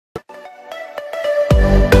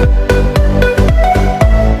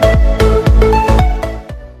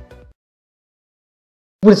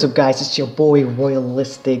What is up, guys? It's your boy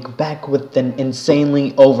Royalistic back with an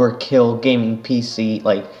insanely overkill gaming PC.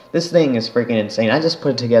 Like, this thing is freaking insane. I just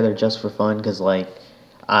put it together just for fun because, like,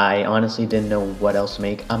 I honestly didn't know what else to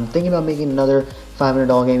make. I'm thinking about making another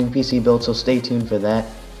 $500 gaming PC build, so stay tuned for that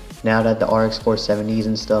now that the RX 470s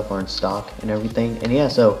and stuff are in stock and everything. And yeah,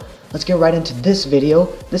 so let's get right into this video.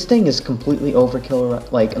 This thing is completely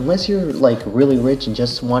overkill. Like, unless you're like really rich and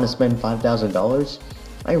just want to spend $5,000,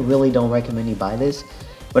 I really don't recommend you buy this.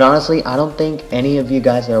 But honestly, I don't think any of you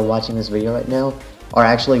guys that are watching this video right now are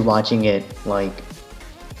actually watching it like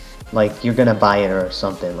you're gonna buy it or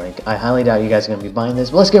something. Like, I highly doubt you guys are gonna be buying this.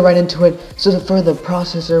 But let's get right into it. So for the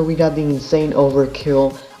processor, we got the insane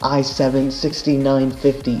overkill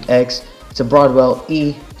i7-6950X. It's a Broadwell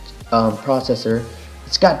E processor.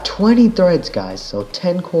 It's got 20 threads, guys. So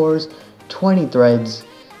 10 cores, 20 threads,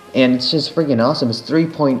 and it's just freaking awesome. It's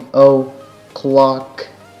 3.0 clock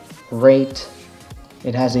rate.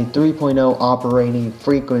 It has a 3.0 operating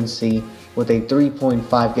frequency with a 3.5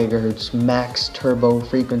 gigahertz max turbo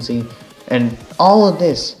frequency, and all of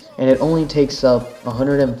this, and it only takes up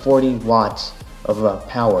 140 watts of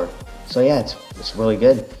power. So yeah, it's really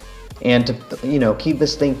good. And to keep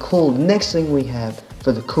this thing cool, next thing we have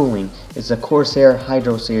for the cooling is the Corsair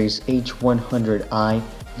Hydro Series H100i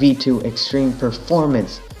V2 Extreme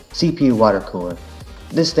Performance CPU water cooler.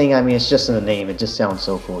 This thing, I mean, it's just in the name. It just sounds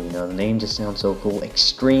so cool, the name just sounds so cool.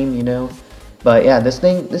 Extreme, But yeah, this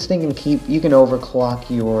thing you can overclock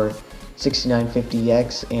your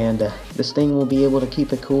 6950X, and this thing will be able to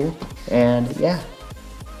keep it cool. And yeah,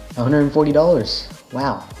 $140.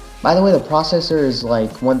 Wow. By the way, the processor is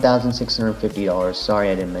like $1,650. Sorry,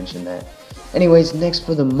 I didn't mention that. Anyways, next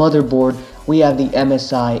for the motherboard, we have the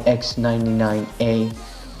MSI X99A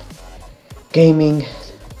Gaming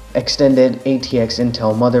Extended ATX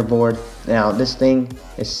Intel motherboard. Now this thing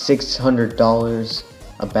is $600,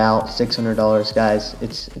 about $600, guys.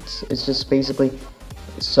 It's just basically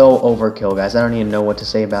so overkill, guys. I don't even know what to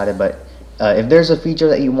say about it. But if there's a feature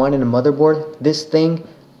that you want in a motherboard, this thing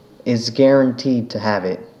is guaranteed to have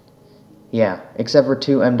it. Yeah, except for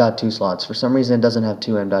two M.2 slots. For some reason, it doesn't have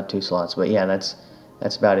two M.2 slots. But yeah, that's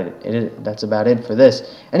about it. That's about it for this.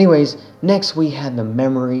 Anyways, next we had the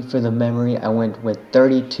memory. For the memory, I went with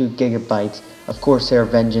 32 gigabytes of Corsair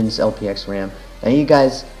Vengeance LPX RAM. Now, you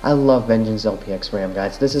guys, I love Vengeance LPX RAM,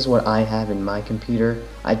 guys. This is what I have in my computer.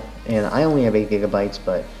 I only have 8 gigabytes,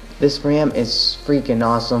 but this RAM is freaking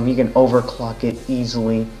awesome. You can overclock it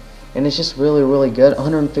easily, and it's just really, really good.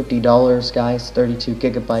 $150, guys. 32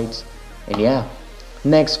 gigabytes, and yeah.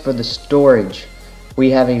 Next for the storage, we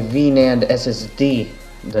have a VNAND SSD,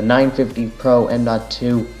 the 950 Pro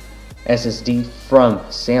M.2 SSD from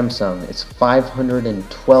Samsung. It's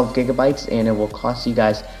 512 gigabytes, and it will cost you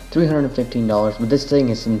guys $315. But this thing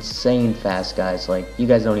is insane fast, guys. Like, you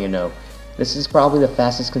guys don't even know. This is probably the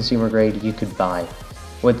fastest consumer grade you could buy,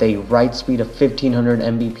 with a write speed of 1500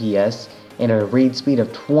 Mbps and a read speed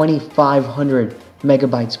of 2500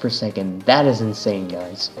 megabytes per second. That is insane,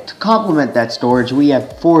 guys. To complement that storage, we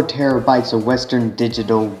have 4 terabytes of Western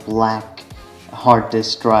Digital black hard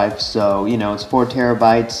disk drive. So it's 4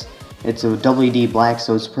 terabytes. It's a WD black,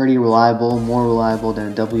 so it's pretty reliable, more reliable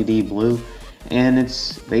than a WD blue, and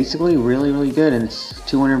it's basically really, really good. And it's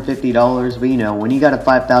 $250. But when you got a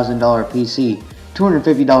 $5,000 PC,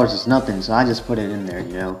 $250 is nothing. So I just put it in there.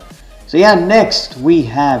 So yeah, next we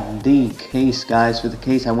have the case, guys. For the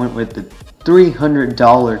case, I went with the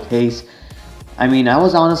 $300 case. I mean, I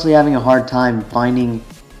was honestly having a hard time finding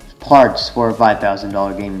parts for a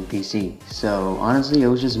 $5,000 gaming PC. So honestly, it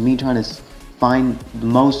was just me trying to find the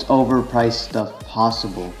most overpriced stuff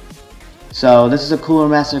possible. So this is a Cooler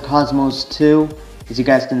Master Cosmos 2. As you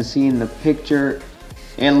guys can see in the picture,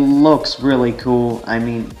 it looks really cool. I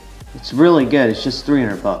mean, it's really good. It's just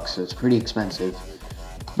 $300, so it's pretty expensive.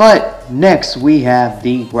 But next we have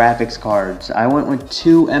the graphics cards. I went with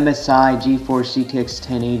 2 MSI GeForce GTX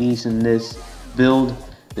 1080s in this build.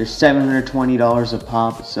 They're $720 a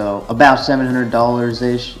pop, so about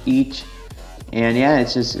 $700-ish each. And yeah,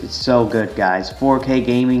 it's so good, guys. 4K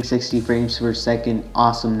gaming, 60 frames per second,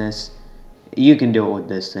 awesomeness. You can do it with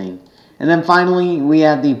this thing. And then finally, we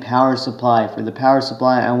have the power supply. For the power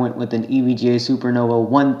supply, I went with an EVGA Supernova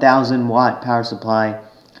 1000 watt power supply.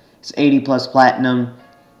 It's 80 plus platinum,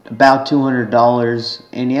 about $200,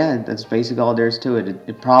 and yeah, that's basically all there is to it.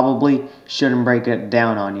 It probably shouldn't break it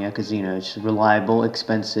down on you, because it's reliable,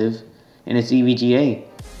 expensive, and it's EVGA.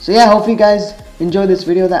 So yeah, I hope you guys enjoyed this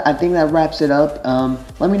video. I think that wraps it up.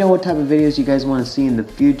 Let me know what type of videos you guys want to see in the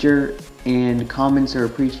future, and comments are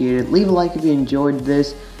appreciated. Leave a like if you enjoyed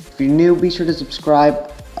this. If you're new, be sure to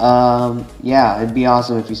subscribe. Yeah, it'd be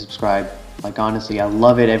awesome if you subscribe. Like honestly, I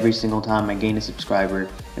love it every single time I gain a subscriber.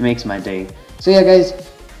 It makes my day. So yeah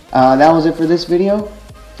guys, that was it for this video.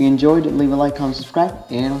 If you enjoyed, leave a like, comment, subscribe,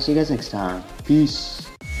 and I'll see you guys next time. Peace.